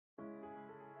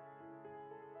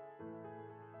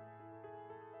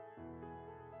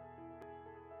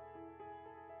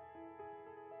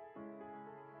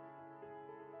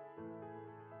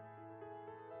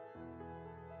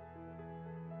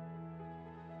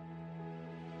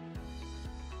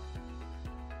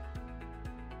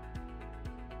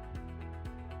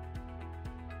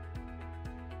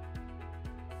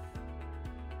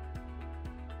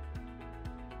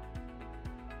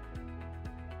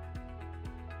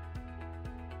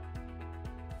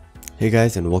Hey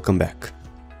guys, and welcome back.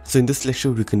 So in this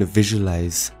lecture we're going to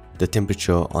visualize the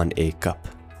temperature on a cup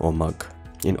or mug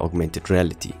in augmented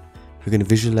reality. We're going to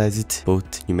visualize it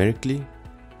both numerically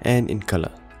and in color,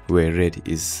 where red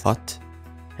is hot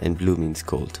and blue means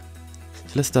cold.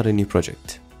 So let's start a new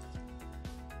project.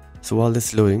 So while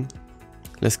that's loading,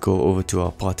 let's go over to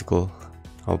our particle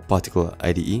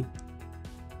IDE.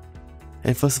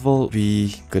 And first of all, we're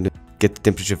going to get the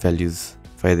temperature values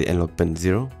via the analog pin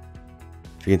 0.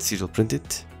 We can serial print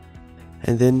it,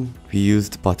 and then we use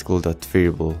the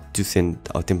particle.variable to send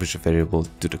our temperature variable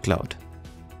to the cloud.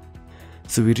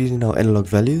 So we read in our analog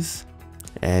values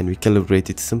and we calibrate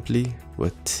it simply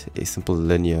with a simple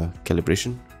linear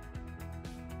calibration,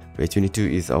 where 22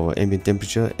 is our ambient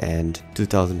temperature and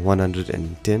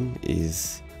 2110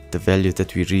 is the value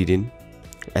that we read in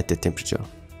at the temperature.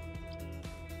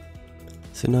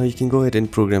 So now you can go ahead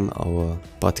and program our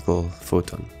particle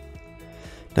Photon.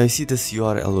 Now you see this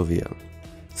URL over here.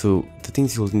 So the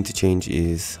things you'll need to change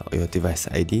is your device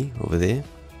ID over there,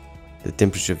 the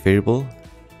temperature variable,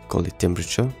 call it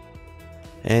temperature,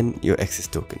 and your access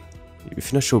token.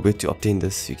 If you're not sure where to obtain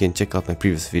this, you can check out my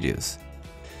previous videos.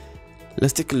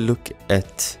 Let's take a look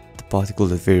at the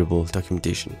particle.variable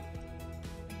documentation.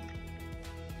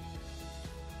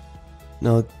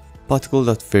 Now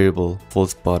particle.variable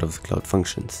forms part of the cloud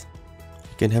functions.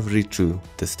 You can have a read through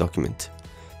this document.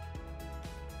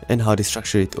 And how they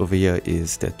structure it over here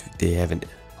is that they have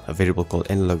a variable called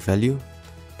analog value.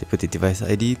 They put the device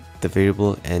ID, the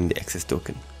variable, and the access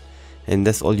token. And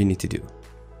that's all you need to do.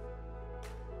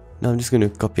 Now I'm just going to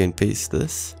copy and paste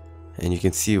this, and you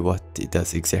can see what it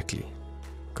does exactly.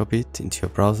 Copy it into your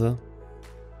browser,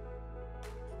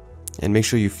 and make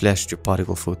sure you flashed your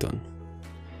particle Photon.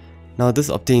 Now this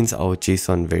obtains our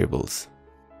JSON variables.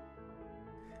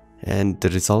 And the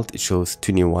result, it shows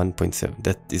 21.7.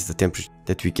 That is the temperature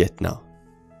that we get now.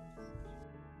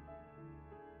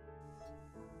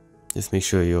 Just make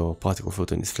sure your particle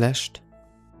Photon is flashed.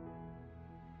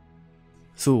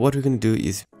 So what we're going to do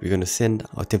is we're going to send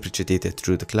our temperature data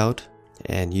through the cloud,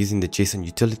 and using the JSON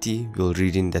utility we'll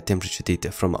read in that temperature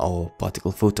data from our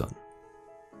particle Photon.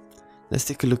 Let's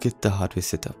take a look at the hardware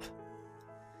setup.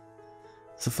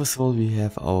 So first of all, we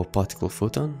have our particle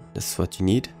Photon. That's what you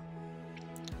need.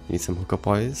 You need some hookup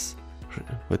wires,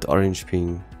 with orange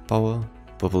being power,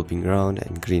 purple being ground,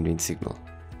 and green being signal.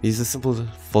 We use a simple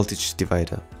voltage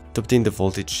divider to obtain the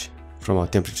voltage from our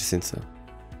temperature sensor.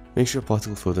 Make sure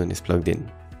particle Photon is plugged in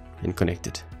and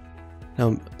connected.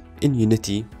 Now in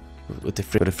Unity, with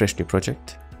a fresh new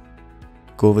project,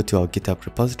 go over to our GitHub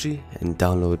repository and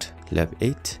download Lab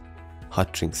 8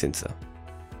 Heart Ring Sensor.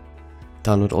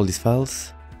 Download all these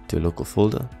files to a local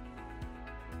folder,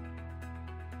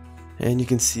 and you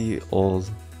can see all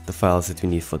the files that we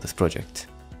need for this project.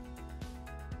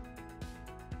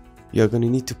 You are going to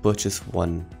need to purchase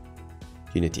one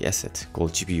Unity asset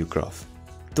called GPU Graph.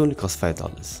 It only costs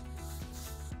 $5.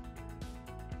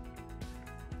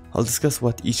 I'll discuss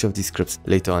what each of these scripts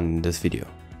later on in this video.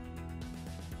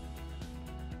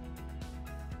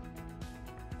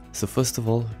 So first of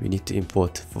all, we need to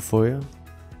import Vuforia.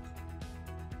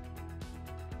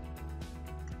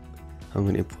 I'm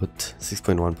going to import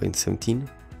 6.1.17,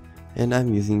 and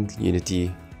I'm using Unity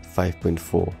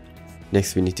 5.4.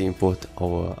 Next we need to import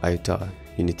our IoTAR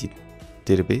Unity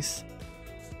database,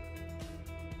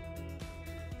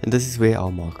 and this is where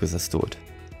our markers are stored.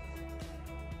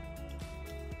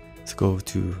 Let's go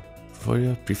to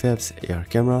Vuforia, Prefabs, AR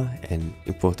camera, and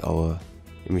import our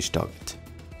image target.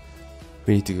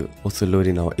 We need to also load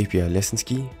in our API license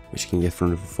key, which you can get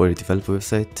from the Vuforia developer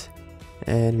website.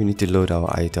 And we need to load our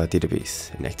IoTAR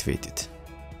database and activate it.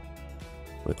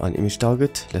 On image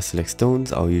target, let's select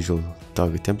stones, our usual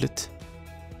target template,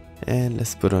 and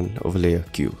let's put on overlay a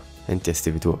cube and test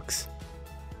if it works.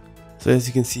 So as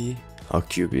you can see, our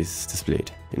cube is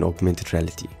displayed in augmented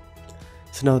reality.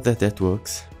 So now that that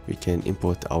works, we can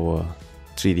import our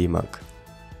 3D mug.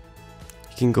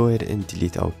 You can go ahead and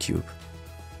delete our cube.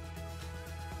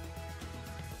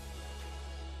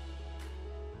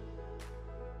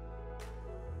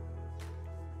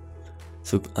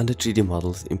 So under 3D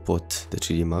models, import the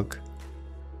 3D mug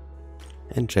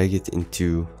and drag it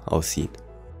into our scene.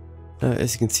 Now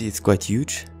as you can see, it's quite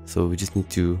huge, so we just need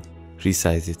to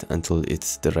resize it until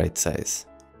it's the right size.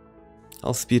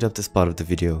 I'll speed up this part of the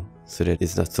video so that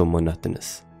it's not so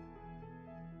monotonous.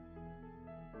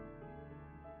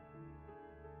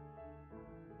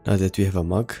 Now that we have a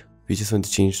mug, we just want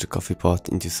to change the coffee pot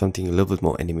into something a little bit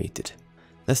more animated.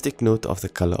 Let's take note of the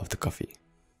color of the coffee,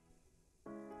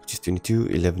 which is 22,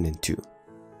 11, and 2.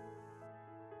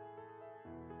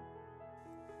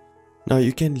 Now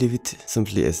you can leave it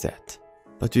simply as that,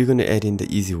 but we're going to add in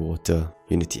the easy water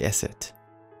Unity asset.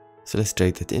 So let's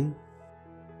drag that in,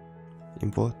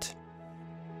 import.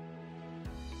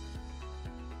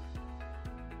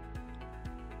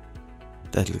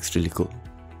 That looks really cool.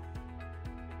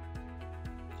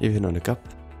 Even on a cup,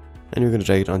 and we're going to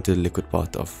drag it onto the liquid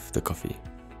part of the coffee.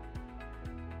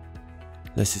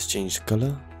 Let's just change the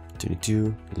color,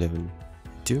 22, 11,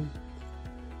 2,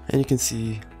 and you can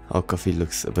see our coffee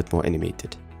looks a bit more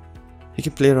animated. You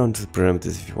can play around with the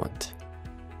parameters if you want.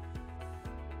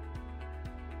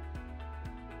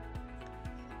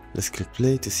 Let's click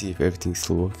play to see if everything's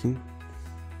still working.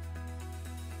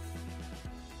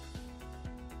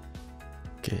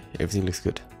 Okay, everything looks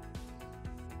good.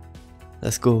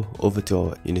 Let's go over to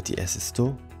our Unity asset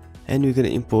store, and we're going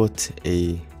to import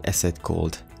a asset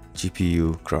called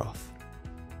GPU graph.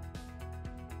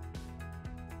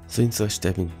 So in search,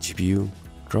 type in GPU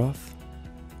graph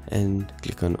and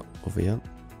click on over here.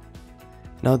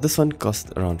 Now this one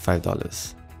costs around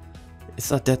 $5. It's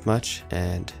not that much,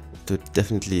 and it would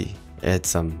definitely add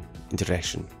some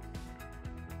interaction.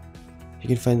 You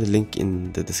can find the link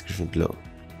in the description below.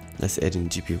 Let's add in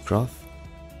GPU graph.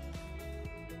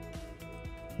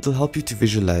 It will help you to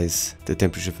visualize the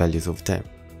temperature values over time.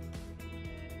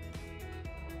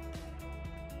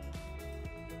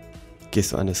 Okay,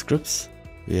 so under scripts,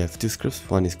 we have two scripts.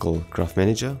 One is called Graph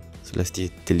Manager. So let's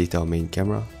delete our main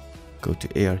camera. Go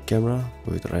to AR camera,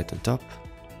 move it right on top,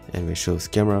 and where it shows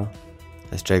camera,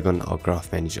 let's drag on our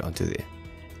Graph Manager onto there.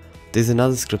 There's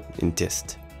another script in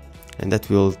test, and that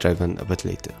we'll drag on a bit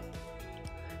later.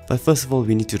 But first of all,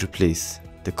 we need to replace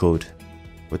the code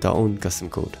with our own custom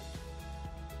code.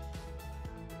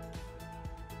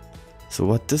 So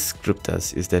what this script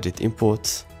does is that it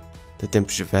imports the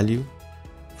temperature value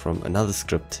from another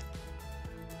script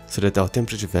so that our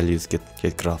temperature values get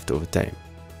graphed over time.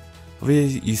 Over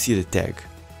here you see the tag.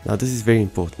 Now this is very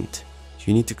important.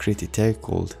 You need to create a tag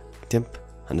called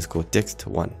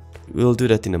temp_text1. We'll do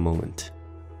that in a moment.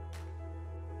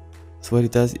 So what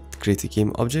it does, it creates a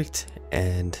game object,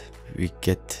 and we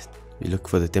look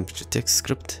for the temperature text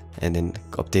script and then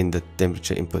obtain the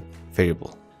temperature input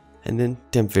variable. And then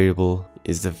temp variable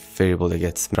is the variable that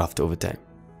gets graphed over time.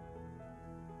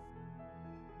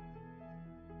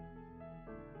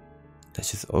 Let's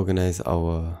just organize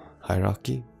our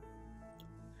hierarchy.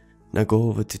 Now go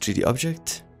over to 3D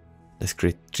object. Let's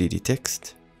create 3D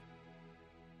text.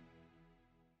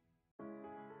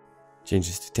 Change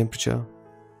this to temperature.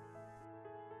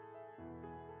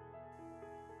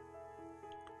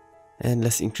 And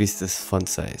let's increase this font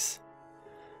size.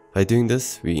 By doing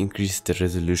this, we increase the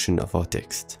resolution of our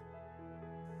text.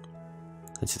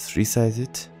 Let's just resize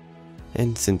it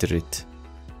and center it,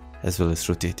 as well as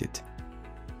rotate it.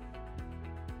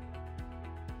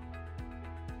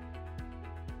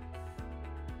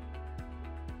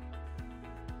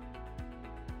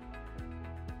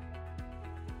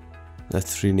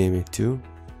 Let's rename it to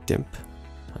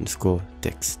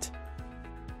temp_text.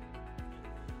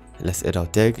 Let's add our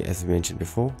tag as we mentioned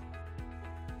before.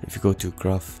 If you go to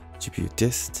graph GPU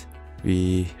test,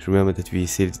 we remember that we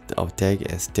saved our tag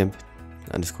as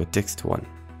temp_text1.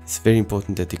 It's very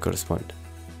important that they correspond.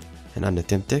 And under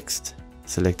temp text,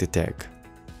 select the tag.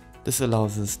 This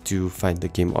allows us to find the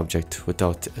game object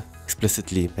without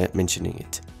explicitly mentioning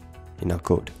it in our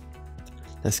code.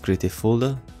 Let's create a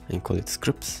folder and call it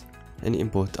scripts and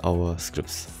import our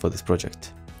scripts for this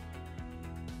project.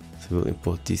 So we'll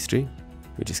import these three,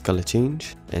 which is color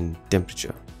change and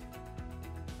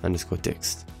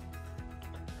temperature_text.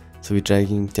 So we're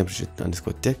dragging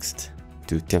temperature_text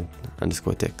to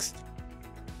temp_text.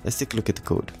 Let's take a look at the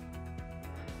code.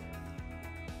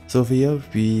 So over here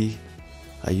we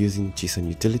are using JSON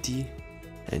utility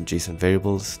and JSON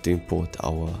variables to import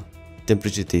our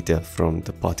temperature data from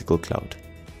the particle cloud.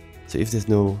 So if there's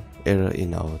no error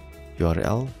in our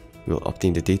URL, we'll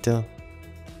obtain the data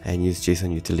and use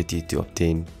JSON utility to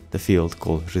obtain the field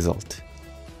called result.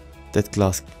 That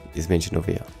class is mentioned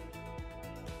over here.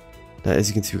 Now as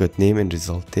you can see, we got name and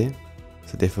result there,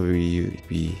 so therefore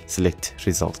we select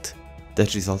result.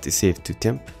 That result is saved to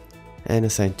temp and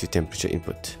assigned to temperature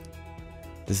input.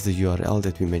 This is the URL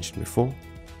that we mentioned before,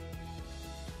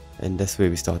 and that's where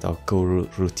we start our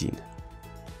coroutine.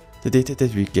 The data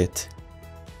that we gets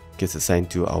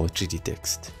assigned to our 3D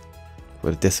text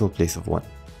with a decimal place of 1.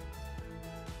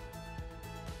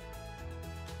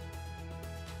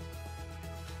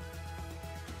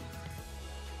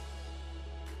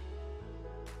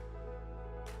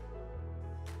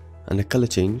 Under color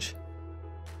change,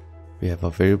 we have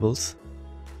our variables,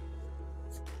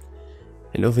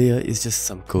 and over here is just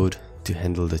some code to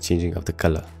handle the changing of the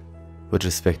color with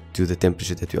respect to the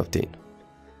temperature that we obtain.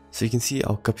 So you can see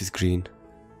our cup is green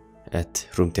at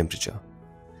room temperature.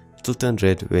 It will turn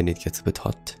red when it gets a bit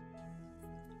hot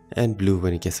and blue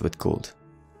when it gets a bit cold.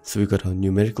 So we got our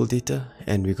numerical data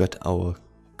and we got our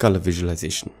color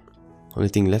visualization. Only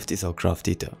thing left is our graph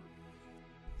data.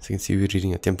 So you can see we're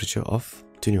reading a temperature of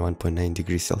 21.9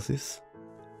 degrees Celsius,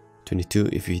 22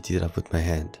 if we heat it up with my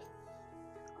hand.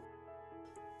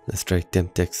 Let's try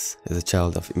temp text as a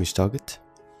child of image target.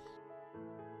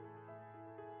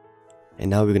 And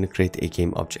now we're going to create a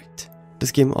game object.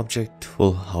 This game object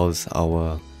will house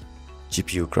our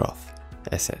GPU graph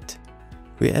asset.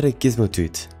 We add a gizmo to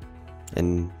it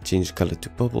and change the color to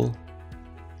purple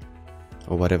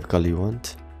or whatever color you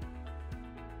want,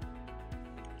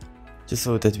 just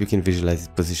so that we can visualize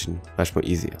its position much more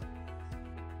easier.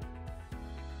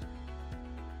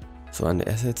 So under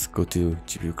assets, go to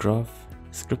GPU graph,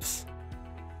 scripts,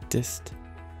 test,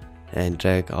 and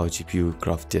drag our GPU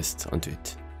graph test onto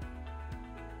it,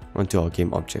 onto our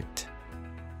game object.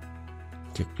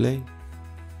 Click play,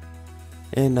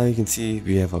 and now you can see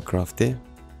we have our graph there,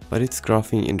 but it's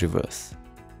graphing in reverse.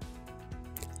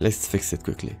 Let's fix it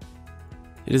quickly.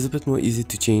 It is a bit more easy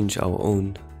to change our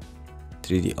own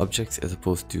 3D objects as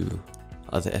opposed to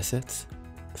other assets,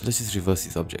 so let's just reverse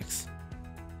these objects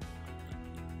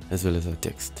as well as our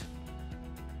text.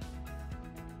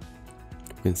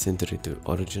 We can center it to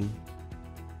origin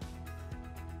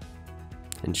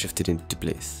and shift it into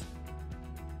place.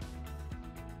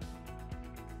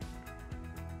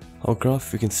 Our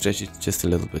graph, we can stretch it just a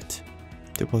little bit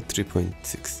to about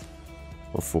 3.6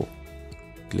 or 4.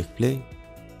 Click play,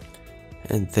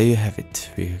 and there you have it.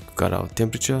 We got our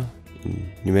temperature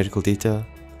in numerical data,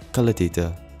 color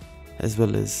data, as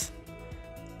well as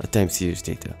a time series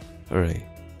data array.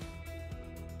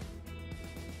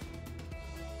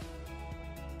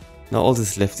 Now all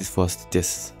that's left is for us to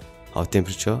test our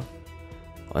temperature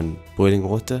on boiling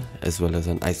water as well as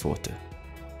on ice water.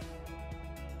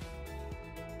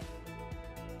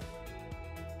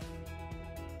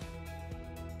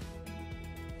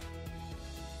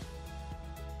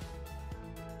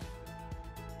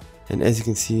 And as you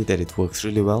can see that it works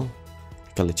really well.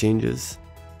 Color changes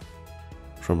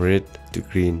from red to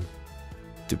green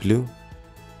to blue,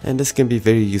 and this can be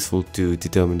very useful to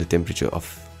determine the temperature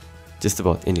of just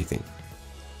about anything.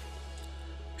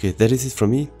 Okay, that is it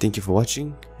from me. Thank you for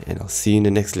watching, and I'll see you in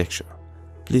the next lecture.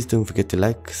 Please don't forget to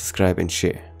like, subscribe and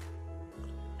share.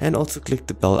 And also click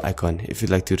the bell icon if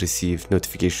you'd like to receive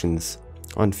notifications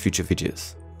on future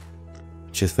videos.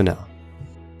 Cheers for now.